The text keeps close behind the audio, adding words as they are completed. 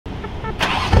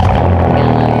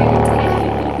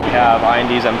have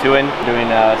IND's M2 in, doing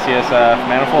CSF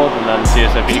Manifold and then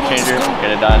CSF heat exchanger.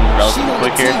 Get it done relatively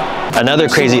quick here. Another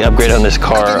crazy upgrade on this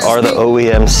car are the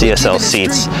OEM CSL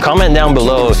seats. Comment down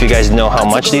below if you guys know how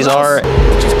much these are.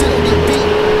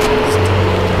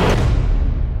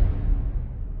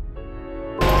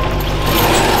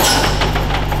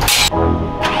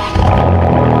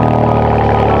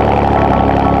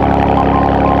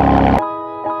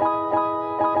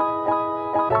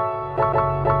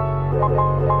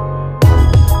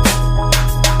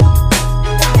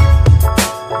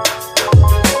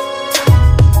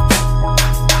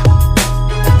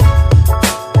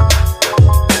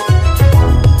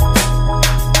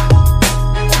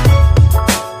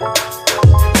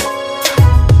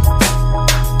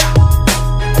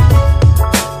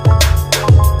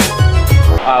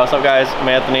 What's up guys, I'm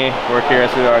Anthony, work here at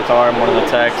StudioRSR, I'm one of the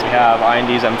techs. We have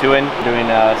IND's M2 in, doing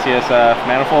CSF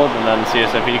Manifold and then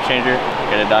CSF heat exchanger.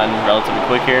 Get it done relatively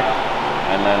quick here,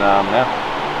 and then yeah,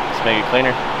 just make it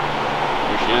cleaner.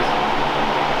 Here she is.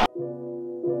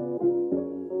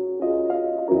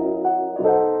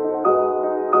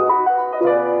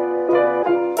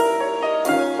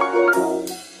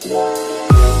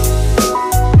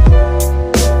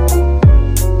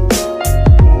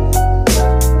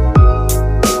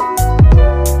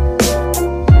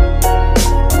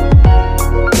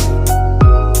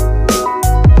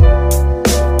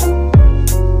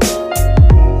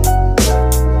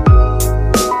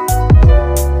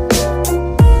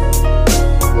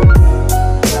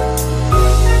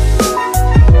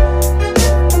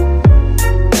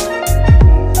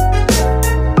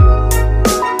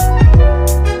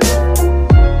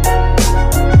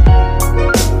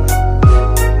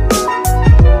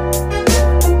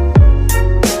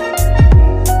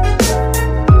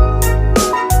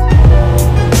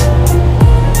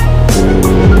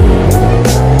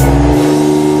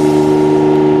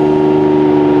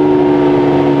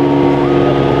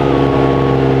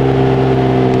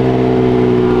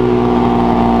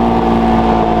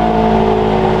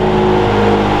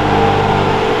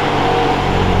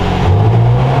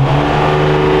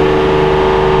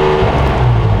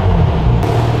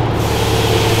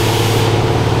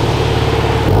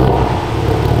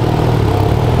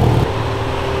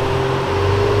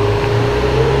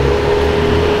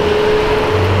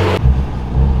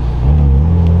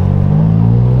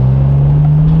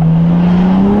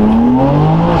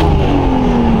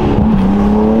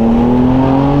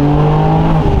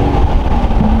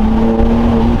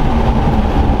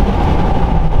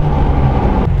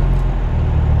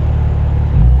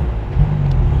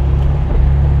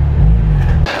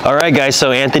 Alright guys,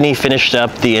 so Anthony finished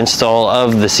up the install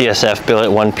of the CSF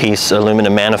billet one-piece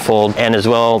aluminum manifold and as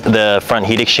well the front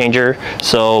heat exchanger.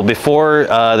 So before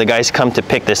the guys come to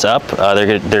pick this up,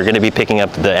 they're going to be picking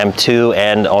up the M2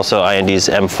 and also IND's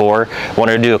M4.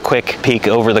 Wanted to do a quick peek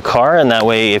over the car, and that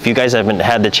way if you guys haven't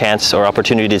had the chance or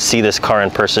opportunity to see this car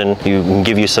in person, you can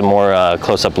give you some more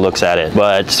close-up looks at it.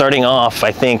 But starting off,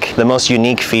 I think the most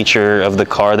unique feature of the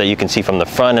car that you can see from the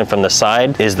front and from the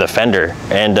side is the fender.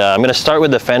 And I'm going to start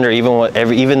with the fender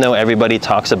even though everybody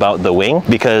talks about the wing,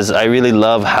 because I really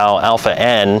love how Alpha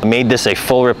N made this a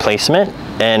full replacement,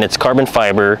 and it's carbon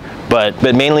fiber, but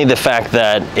mainly the fact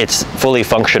that it's fully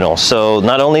functional. So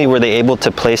not only were they able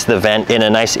to place the vent in a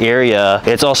nice area,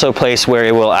 it's also a place where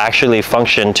it will actually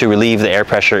function to relieve the air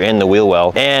pressure in the wheel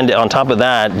well. And on top of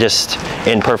that, just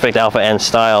in perfect Alpha N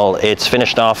style, it's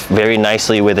finished off very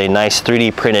nicely with a nice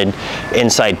 3D printed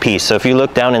inside piece. So if you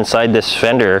look down inside this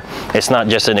fender, it's not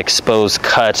just an exposed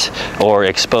cut or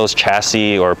exposed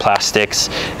chassis or plastics.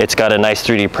 It's got a nice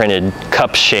 3D printed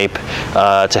cup shape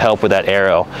to help with that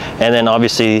aero. And then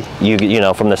obviously you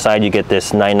know, from the side you get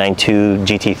this 992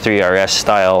 GT3 RS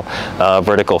style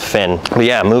vertical fin. But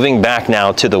yeah, moving back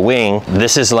now to the wing,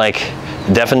 this is like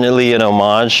definitely an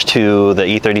homage to the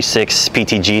E36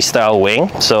 PTG style wing.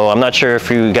 So I'm not sure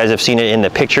if you guys have seen it in the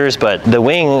pictures, but the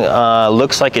wing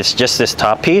looks like it's just this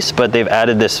top piece, but they've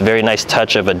added this very nice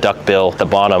touch of a duckbill at the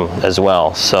bottom as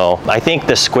well. So I think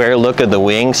the square look of the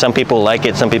wing, some people like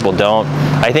it, some people don't.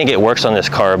 I think it works on this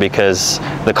car because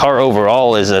the car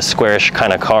overall is a squarish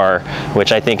kind of car,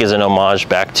 which I think is an homage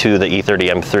back to the E30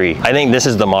 M3. I think this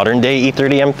is the modern day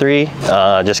E30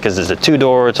 M3, just because it's a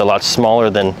two-door, it's a lot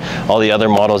smaller than all the other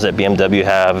models that BMW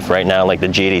have right now, like the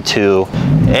G82.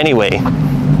 Anyway,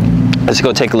 let's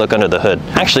go take a look under the hood.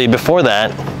 Actually, before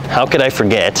that, how could I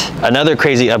forget? Another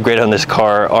crazy upgrade on this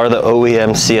car are the OEM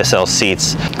CSL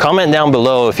seats. Comment down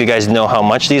below if you guys know how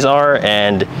much these are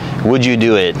and would you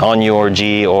do it on your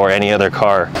G or any other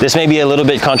car. This may be a little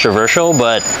bit controversial,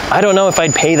 but I don't know if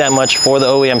I'd pay that much for the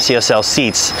OEM CSL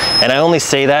seats. And I only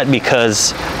say that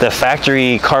because the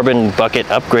factory carbon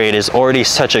bucket upgrade is already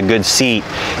such a good seat.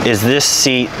 Is this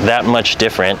seat that much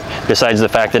different besides the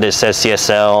fact that it says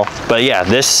CSL? But yeah,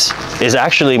 this is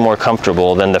actually more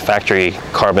comfortable than the factory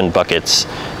carbon buckets,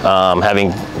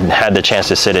 having had the chance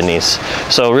to sit in these.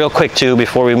 So real quick too,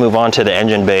 before we move on to the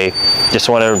engine bay, just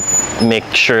want to make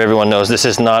sure everyone knows this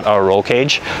is not our roll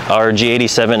cage. Our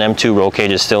G87 M2 roll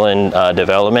cage is still in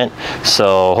development,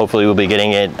 so hopefully we'll be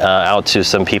getting it out to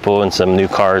some people in some new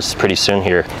cars pretty soon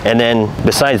here. And then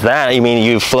besides that, I mean,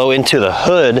 you flow into the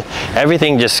hood,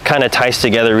 everything just kind of ties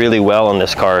together really well on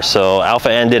this car. So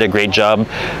Alpha N did a great job,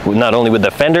 not only with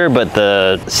the fender, but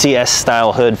the CS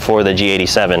style hood for the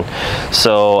G87.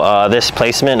 So this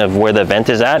placement of where the vent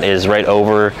is at is right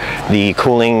over the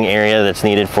cooling area that's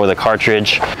needed for the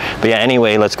cartridge. But yeah,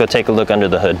 anyway, let's go take a look under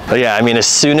the hood. But yeah, I mean, as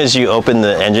soon as you open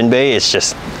the engine bay, it's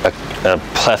just a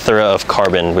plethora of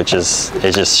carbon, which is,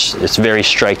 it's very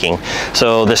striking.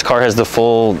 So this car has the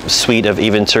full suite of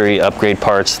Venturi upgrade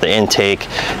parts, the intake,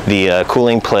 the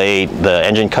cooling plate, the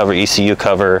engine cover, ECU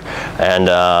cover, and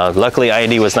luckily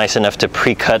IND was nice enough to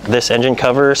pre-cut this engine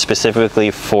cover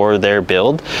specifically for their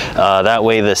build. That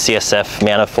way the CSF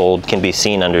manifold can be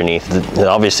seen underneath.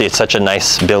 Obviously it's such a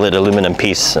nice billet aluminum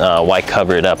piece, why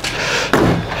cover it up?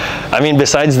 I mean,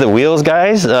 besides the wheels,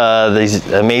 guys, these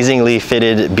amazingly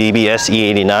fitted BBS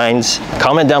E89s.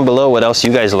 Comment down below what else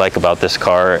you guys like about this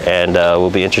car, and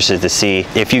we'll be interested to see.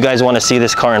 If you guys want to see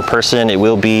this car in person, it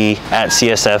will be at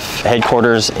CSF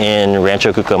headquarters in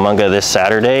Rancho Cucamonga this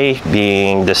Saturday,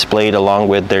 being displayed along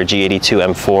with their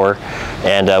G82 M4,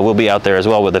 and we'll be out there as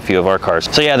well with a few of our cars.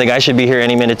 So yeah, the guy should be here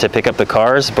any minute to pick up the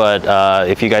cars, but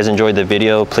if you guys enjoyed the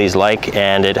video, please like,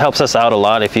 and it helps us out a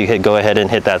lot if you go ahead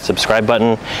and hit that subscribe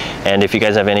button. And if you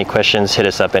guys have any questions, hit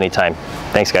us up anytime.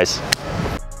 Thanks, guys.